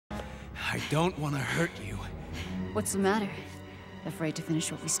I don't want to hurt you. What's the matter? Afraid to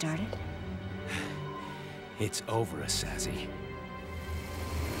finish what we started? It's over, Assassi.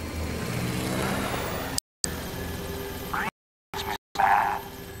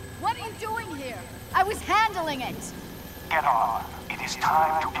 What are you doing here? I was handling it! Get on. It is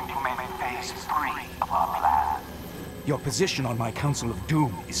time to implement phase 3 of our plan. Your position on my Council of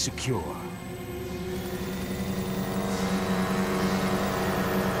Doom is secure.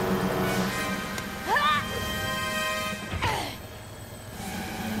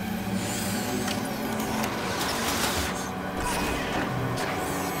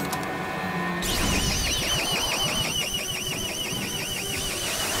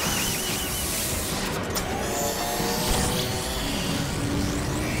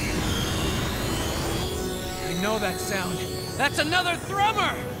 That sound. That's another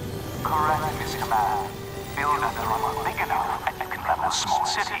thrummer! Correct, Mr. Man. Build a drummer big enough and you can level a small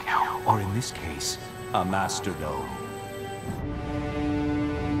city, or in this case, a masterdome.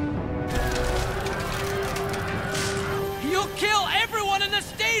 You'll kill everyone in the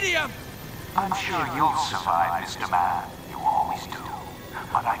stadium! I'm sure you'll survive, Mr. Man. You always do.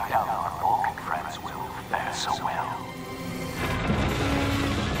 But I doubt our Vulcan friends will fare so well.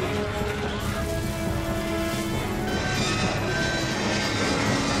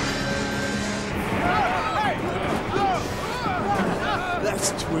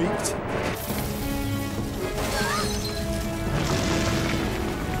 That's tweaked.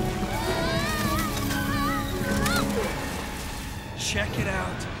 Check it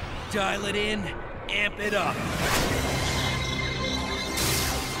out. Dial it in. Amp it up.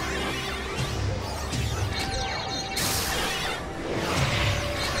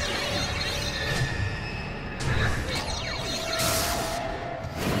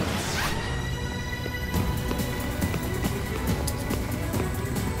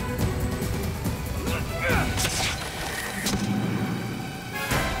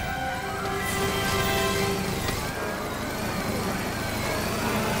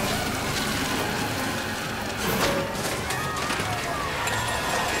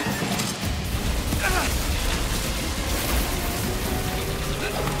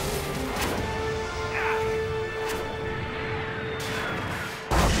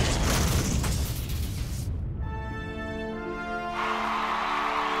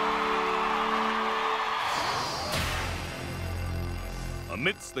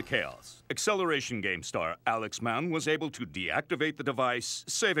 Amidst the chaos, Acceleration Game star Alex Mann was able to deactivate the device,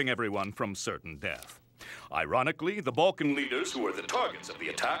 saving everyone from certain death. Ironically, the Balkan leaders who were the targets of the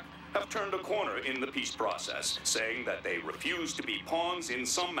attack have turned a corner in the peace process, saying that they refuse to be pawns in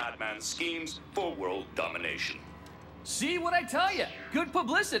some madman's schemes for world domination. See what I tell you? Good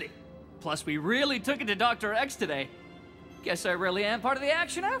publicity. Plus, we really took it to Dr. X today. Guess I really am part of the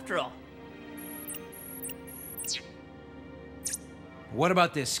action after all. What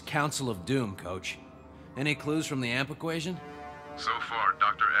about this Council of Doom, Coach? Any clues from the AMP equation? So far,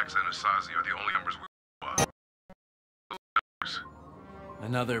 Dr. X and Asazi are the only members we know of.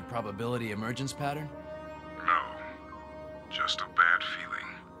 Another probability emergence pattern? No. Just a bad feeling.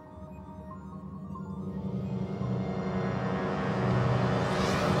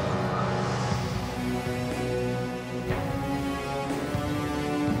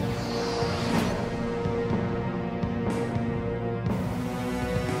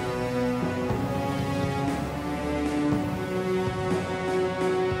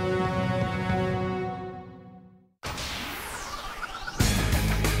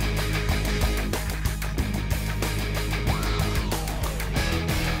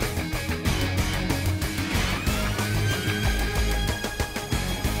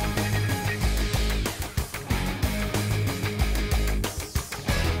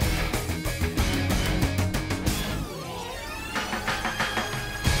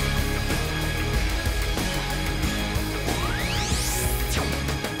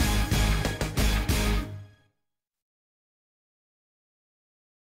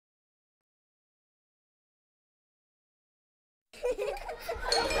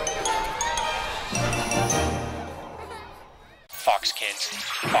 Fox Kids,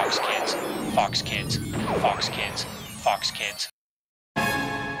 Fox Kids, Fox Kids, Fox Kids, Fox Kids.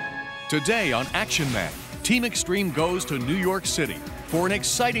 Today on Action Man, Team Extreme goes to New York City for an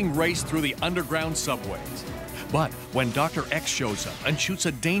exciting race through the underground subways. But when Dr. X shows up and shoots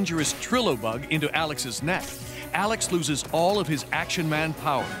a dangerous Trillo bug into Alex's neck, Alex loses all of his Action Man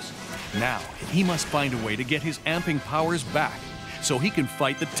powers. Now, he must find a way to get his amping powers back so he can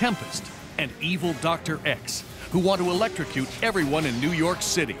fight the Tempest and evil Dr. X, who want to electrocute everyone in New York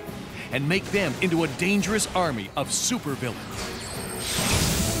City and make them into a dangerous army of supervillains.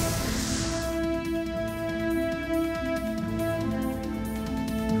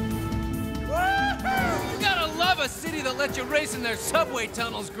 let you race in their subway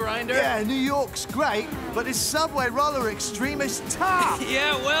tunnels, Grinder. Yeah, New York's great, but this subway roller extreme is tough.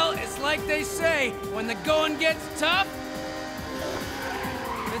 Yeah, well, it's like they say, when the going gets tough,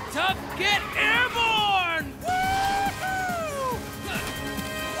 the tough get airborne! Woohoo!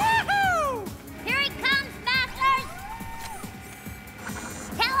 Woohoo! Here he comes, Masters!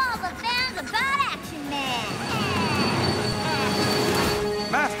 Tell all the fans about Action Man!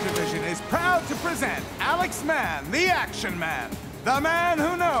 Mastervision is proud to present Alex Mann, the Action Man. The man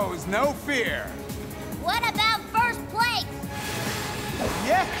who knows no fear. What about first place?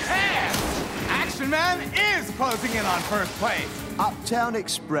 Yes! Action Man is closing in on first place. Uptown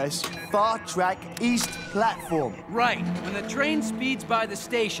Express, Far Track, East Platform. Right. When the train speeds by the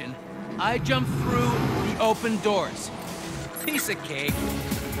station, I jump through the open doors. Piece of cake.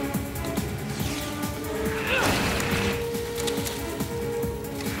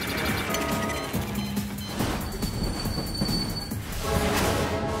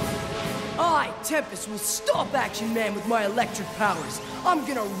 I, Tempest, will stop Action Man with my electric powers. I'm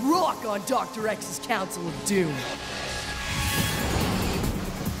gonna rock on Dr. X's Council of Doom.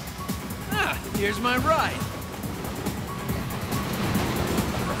 Ah, here's my ride.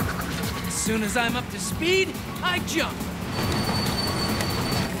 As soon as I'm up to speed, I jump.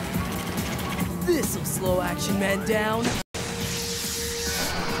 This'll slow Action Man down.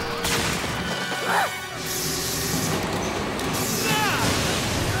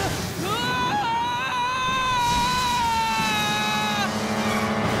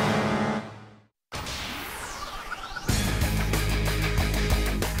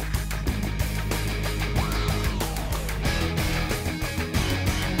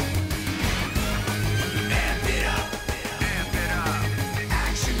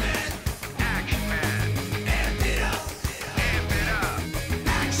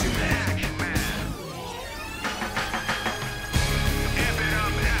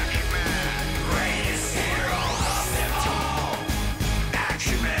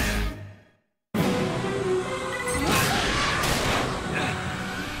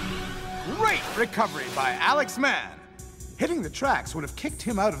 Recovery by Alex Mann. Hitting the tracks would have kicked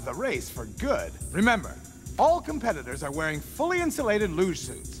him out of the race for good. Remember, all competitors are wearing fully insulated luge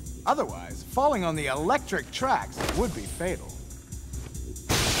suits. Otherwise, falling on the electric tracks would be fatal.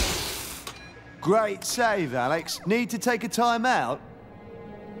 Great save, Alex. Need to take a time out?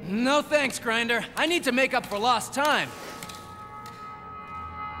 No thanks, Grinder. I need to make up for lost time.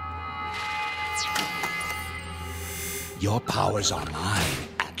 Your powers are mine,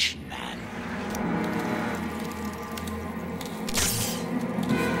 Action Man.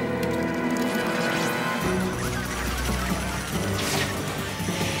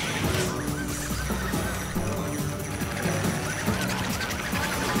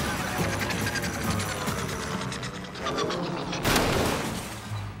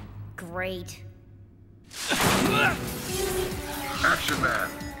 Great. Action Man.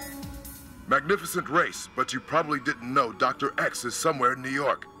 Magnificent race, but you probably didn't know Dr. X is somewhere in New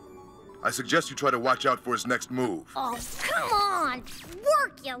York. I suggest you try to watch out for his next move. Oh, come on!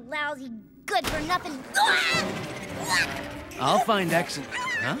 Work, you lousy good-for-nothing... I'll find X and...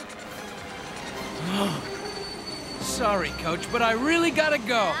 Huh? Sorry, Coach, but I really gotta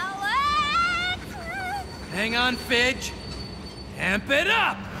go. Alex! Hang on, Fidge. Amp it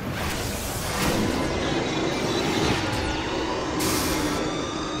up!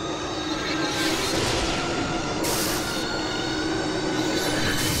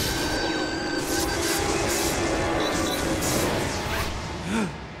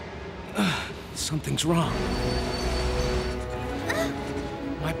 Something's wrong.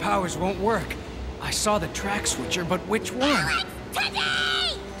 My powers won't work. I saw the track switcher, but which one? Alex,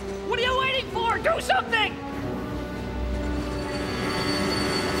 today! What are you waiting for? Do something!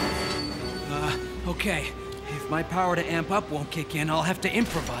 Okay. If my power to amp up won't kick in, I'll have to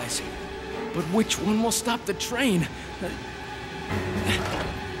improvise. But which one will stop the train?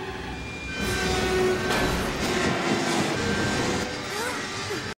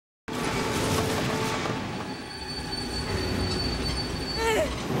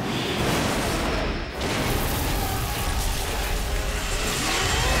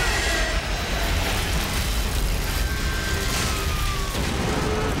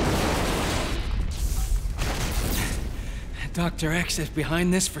 Dr. X is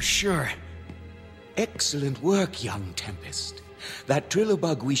behind this for sure. Excellent work, young Tempest. That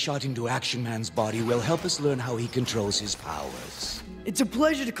Trillobug we shot into Action Man's body will help us learn how he controls his powers. It's a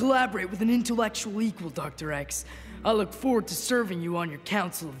pleasure to collaborate with an intellectual equal, Dr. X. I look forward to serving you on your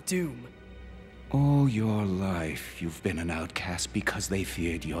Council of Doom. All your life, you've been an outcast because they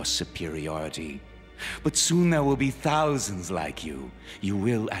feared your superiority. But soon there will be thousands like you. You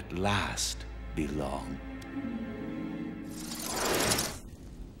will at last belong.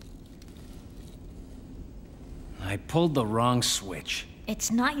 I pulled the wrong switch.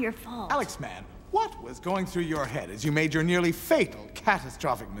 It's not your fault. Alex, man, what was going through your head as you made your nearly fatal,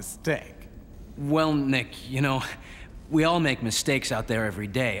 catastrophic mistake? Well, Nick, you know, we all make mistakes out there every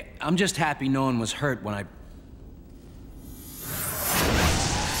day. I'm just happy no one was hurt when I...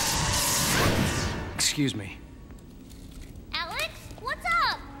 Excuse me. Alex, what's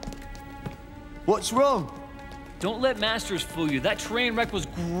up? What's wrong? Don't let Masters fool you. That train wreck was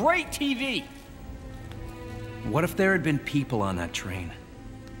great TV. What if there had been people on that train?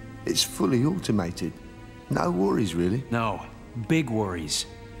 It's fully automated. No worries, really. No, big worries.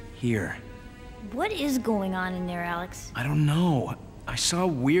 Here. What is going on in there, Alex? I don't know. I saw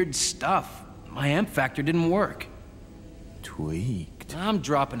weird stuff. My amp factor didn't work. Tweaked. I'm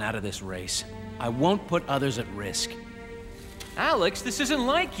dropping out of this race. I won't put others at risk. Alex, this isn't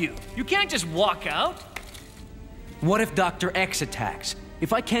like you. You can't just walk out. What if Dr. X attacks?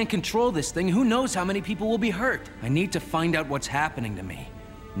 If I can't control this thing, who knows how many people will be hurt? I need to find out what's happening to me.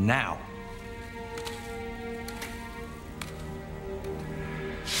 Now.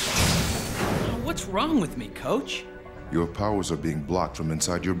 What's wrong with me, Coach? Your powers are being blocked from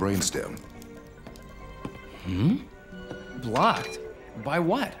inside your brainstem. Blocked? By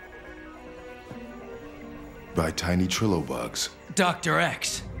what? By tiny Trillo bugs. Dr.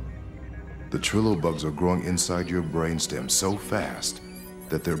 X. The Trillo bugs are growing inside your brainstem so fast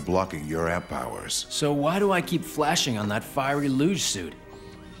that they're blocking your amp powers. So why do I keep flashing on that fiery luge suit?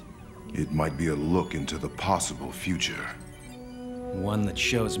 It might be a look into the possible future. One that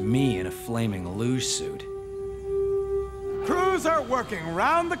shows me in a flaming luge suit. Crews are working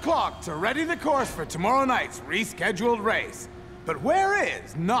round the clock to ready the course for tomorrow night's rescheduled race. But where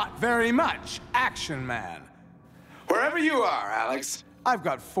is not very much Action Man? Wherever you are, Alex, I've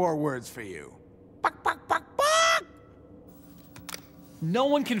got 4 words for you. Buck, buck, buck, buck! No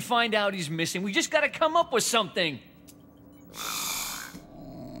one can find out he's missing. We just gotta come up with something.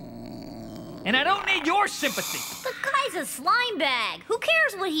 And I don't need your sympathy. The guy's a slime bag. Who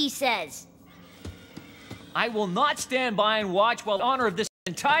cares what he says? I will not stand by and watch while the honor of this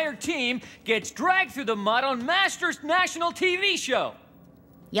entire team gets dragged through the mud on Masters National TV show.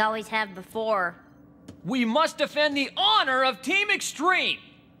 You always have before. We must defend the honor of Team Extreme.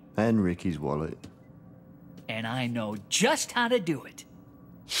 And Ricky's wallet. And I know just how to do it.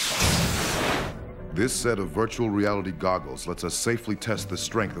 This set of virtual reality goggles lets us safely test the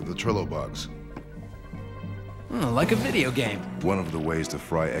strength of the Trillo bugs. Oh, like a video game. One of the ways to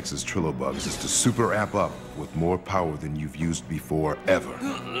fry X's Trillo bugs is to super amp up with more power than you've used before, ever.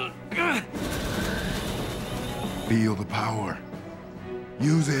 Feel the power.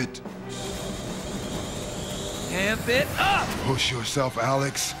 Use it. Amp it up! Push yourself,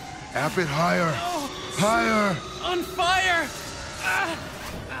 Alex. Amp it higher. Higher. On fire!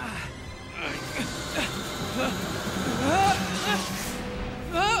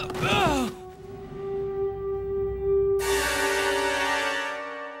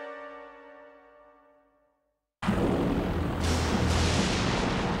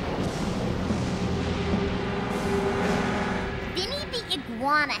 Vinny the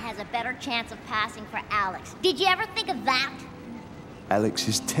Iguana has a better chance of passing for Alex. Did you ever think of that? Alex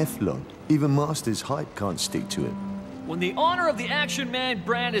is Teflon. Even Master's hype can't stick to him. When the honor of the Action Man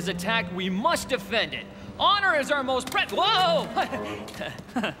brand is attacked, we must defend it. Honor is our most Whoa!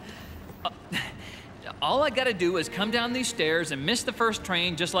 All I gotta do is come down these stairs and miss the first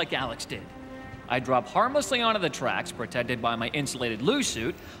train just like Alex did. I drop harmlessly onto the tracks, protected by my insulated luge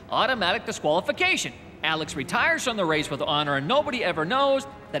suit, automatic disqualification. Alex retires from the race with honor and nobody ever knows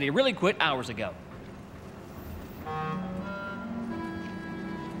that he really quit hours ago.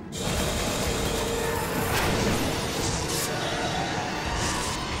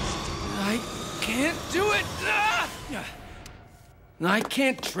 I can't do it! I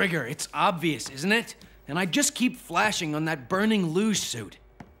can't trigger. It's obvious, isn't it? And I just keep flashing on that burning luge suit.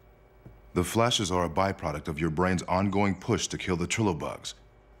 The flashes are a byproduct of your brain's ongoing push to kill the Trillo bugs.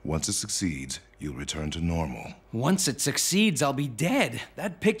 Once it succeeds, you'll return to normal. Once it succeeds, I'll be dead.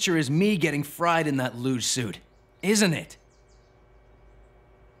 That picture is me getting fried in that luge suit, isn't it?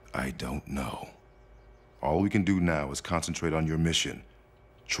 I don't know. All we can do now is concentrate on your mission.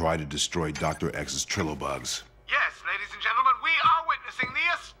 Try to destroy Dr. X's Trillo bugs. Yes, ladies and gentlemen, we are witnessing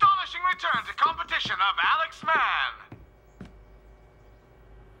the astonishing return to competition of Alex Man.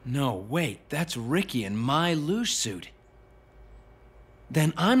 No, wait, that's Ricky in my luge suit.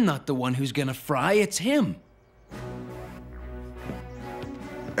 Then I'm not the one who's gonna fry, it's him.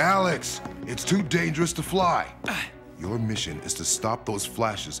 Alex, It's too dangerous to fly. Your mission is to stop those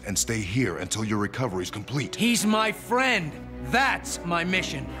flashes and stay here until your recovery is complete. He's my friend. That's my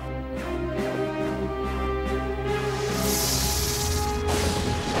mission.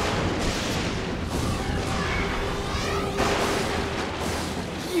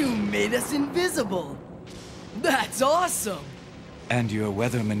 You made us invisible. That's awesome. And your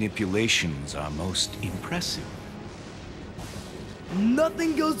weather manipulations are most impressive.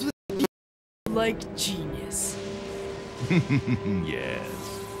 Nothing goes with like genius. Yes.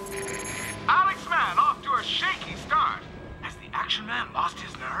 Alex Man off to a shaky start. Has the Action Man lost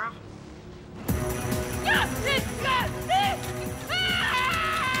his nerve?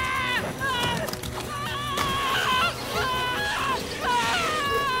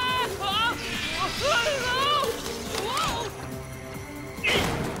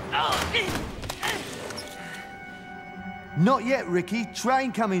 Not yet, Ricky.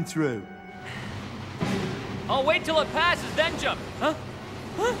 Train coming through. I'll wait till it passes, then jump. Huh?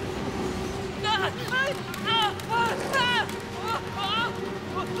 Huh?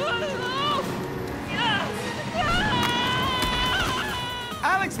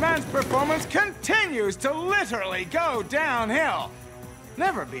 Alex Man's performance continues to literally go downhill.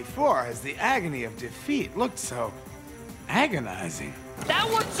 Never before has the agony of defeat looked so agonizing. That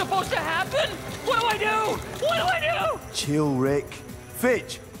wasn't supposed to happen! What do I do? What do I do? Chill, Rick.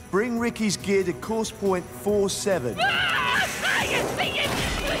 Fitch, bring Ricky's gear to course point 47.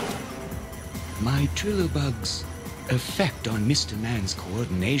 My Trillobug's effect on Mr. Man's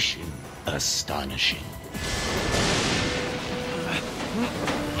coordination, astonishing.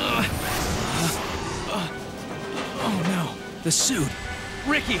 Oh no, the suit.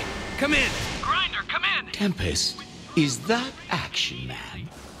 Ricky, come in. Grinder, come in. Tempest, is that Action Man?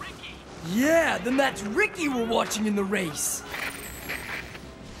 Yeah, then that's Ricky we're watching in the race.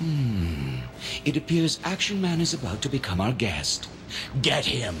 It appears Action Man is about to become our guest. Get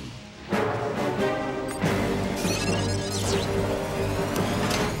him!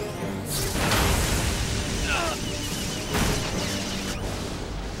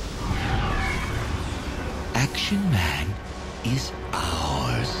 Action Man is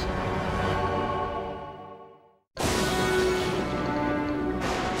ours.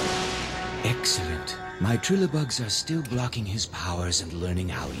 Excellent. My Trillobugs are still blocking his powers and learning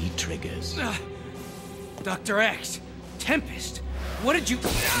how he triggers. Dr. X, Tempest, what did you...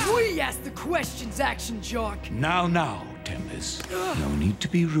 We ask the questions, Action Jock. Now, Tempest. No need to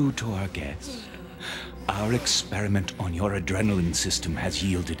be rude to our guests. Our experiment on your adrenaline system has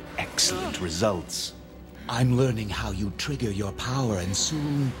yielded excellent results. I'm learning how you trigger your power, and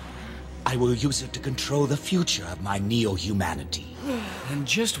soon I will use it to control the future of my neo-humanity. And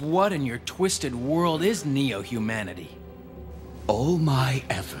just what in your twisted world is neo-humanity? All my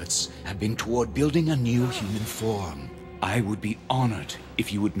efforts have been toward building a new human form. I would be honored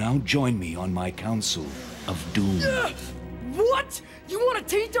if you would now join me on my Council of Doom. What? You want to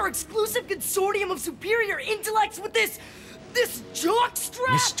taint our exclusive consortium of superior intellects with this jockstrap?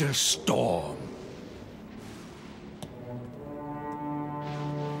 Mr. Storm.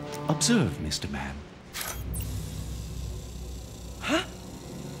 Observe, Mr. Man. Huh?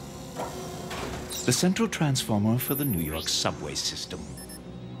 The central transformer for the New York subway system.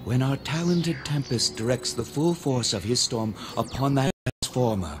 When our talented Tempest directs the full force of his storm upon that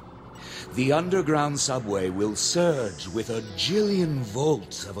transformer, the underground subway will surge with a jillion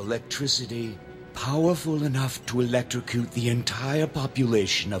volts of electricity, powerful enough to electrocute the entire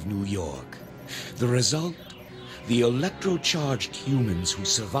population of New York. The result? The electro-charged humans who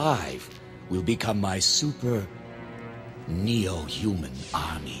survive will become my super neo-human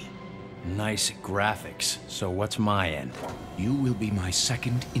army. Nice graphics. So what's my end? You will be my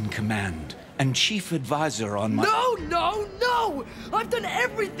second in command and chief advisor on my... No! I've done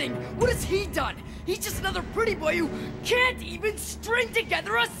everything! What has he done? He's just another pretty boy who can't even string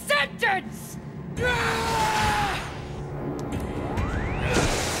together a sentence!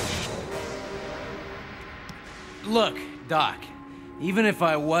 Look, Doc, even if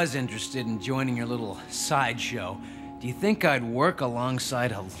I was interested in joining your little sideshow, do you think I'd work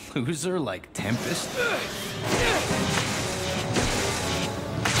alongside a loser like Tempest?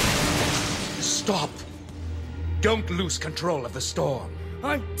 Stop! Don't lose control of the storm.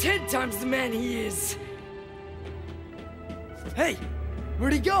 I'm 10 times the man he is. Hey,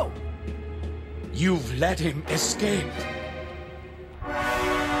 where'd he go? You've let him escape.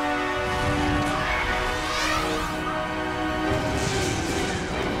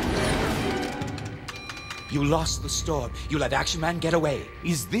 You lost the storm. You let Action Man get away.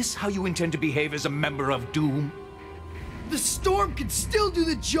 Is this how you intend to behave as a member of Doom? The storm can still do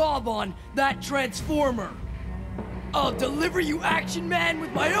the job on that transformer. I'll deliver you, Action Man,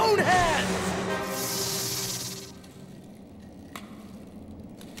 with my own hands!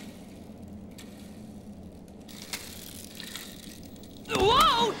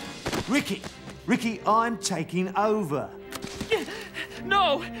 Whoa! Ricky, I'm taking over.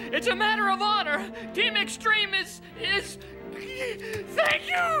 No, it's a matter of honor. Team Extreme is... Thank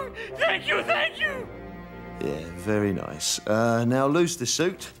you! Thank you, thank you! Yeah, very nice. Now loose the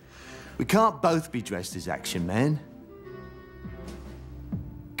suit. We can't both be dressed as Action Man.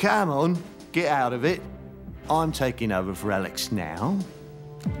 Come on, get out of it. I'm taking over for Alex now.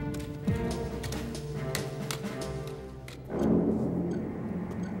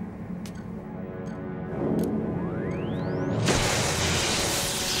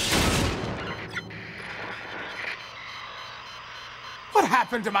 What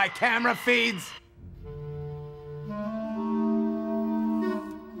happened to my camera feeds?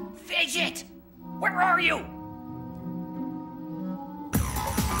 Fidget! Where are you?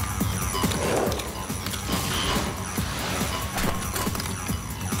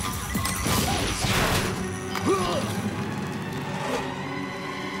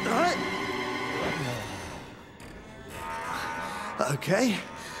 Okay,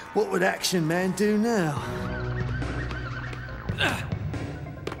 what would Action Man do now?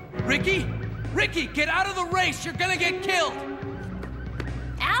 Ricky? Ricky, get out of the race! You're gonna get killed!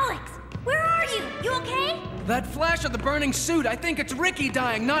 Alex, where are you? You okay? That flash of the burning suit, I think it's Ricky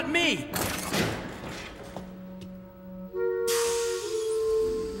dying, not me!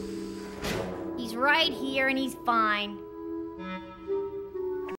 He's right here and he's fine.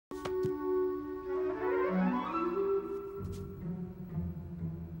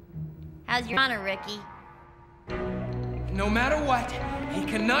 How's your honor, Ricky? No matter what, he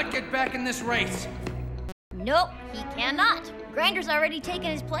cannot get back in this race. Nope, he cannot. Grinder's already taken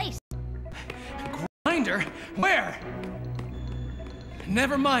his place. Grinder? Where?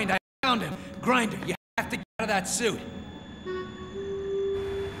 Never mind, I found him. Grinder, you have to get out of that suit.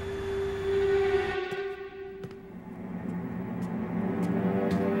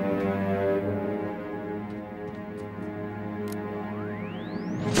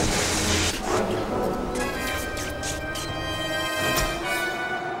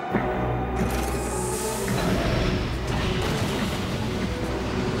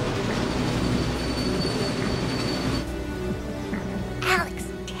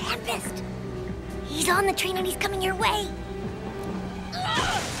 He's on the train and he's coming your way.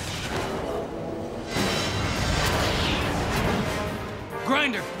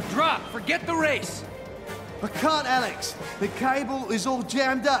 Grinder, drop! Forget the race! I can't, Alex. The cable is all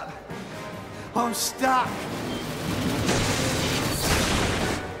jammed up. I'm stuck.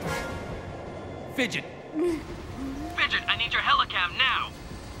 Fidget. Fidget, I need your helicam now.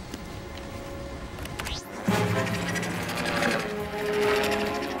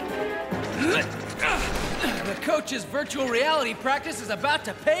 The coach's virtual reality practice is about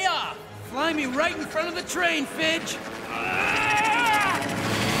to pay off. Fly me right in front of the train, Fidge.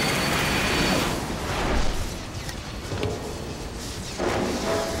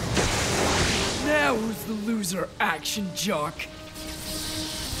 Now who's the loser, action jock?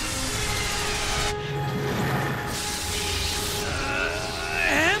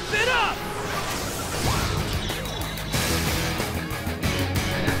 Amp it up!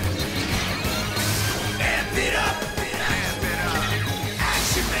 Amp it up! Amp it up!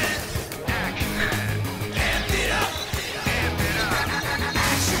 Action Man! Action Man! Amp it up! Amp it up!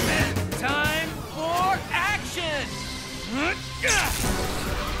 Action Man! Time for action!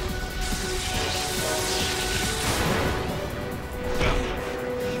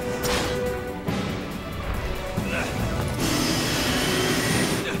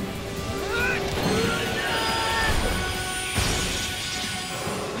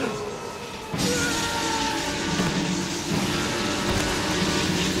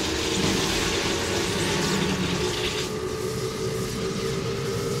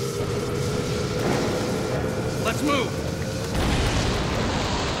 Let's move!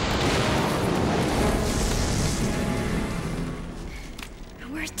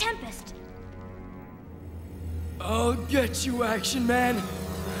 Where's Tempest? I'll get you, Action Man.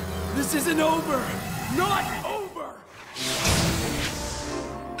 This isn't over. Not over!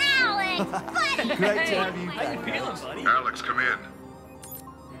 Alex! Buddy! Great to have you How you back. feeling, buddy? Alex, come in.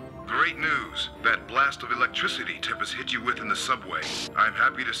 Great news. That blast of electricity Tempest hit you with in the subway. I'm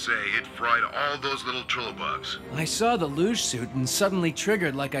happy to say it fried all those little Trilobugs. I saw the luge suit and suddenly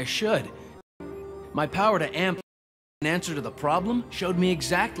triggered like I should. My power to amp an answer to the problem showed me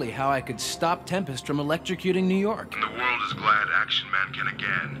exactly how I could stop Tempest from electrocuting New York. And the world is glad Action Man can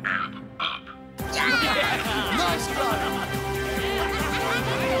again amp up. Nice try!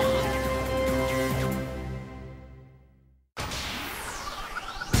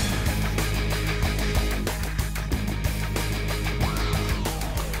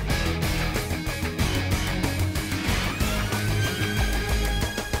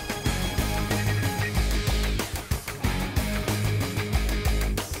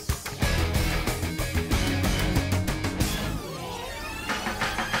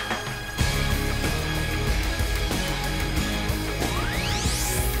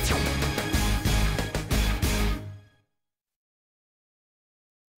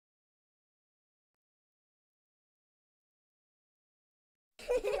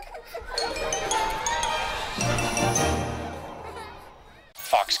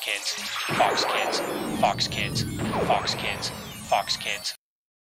 Fox Kids, Fox Kids, Fox Kids, Fox Kids, Fox Kids.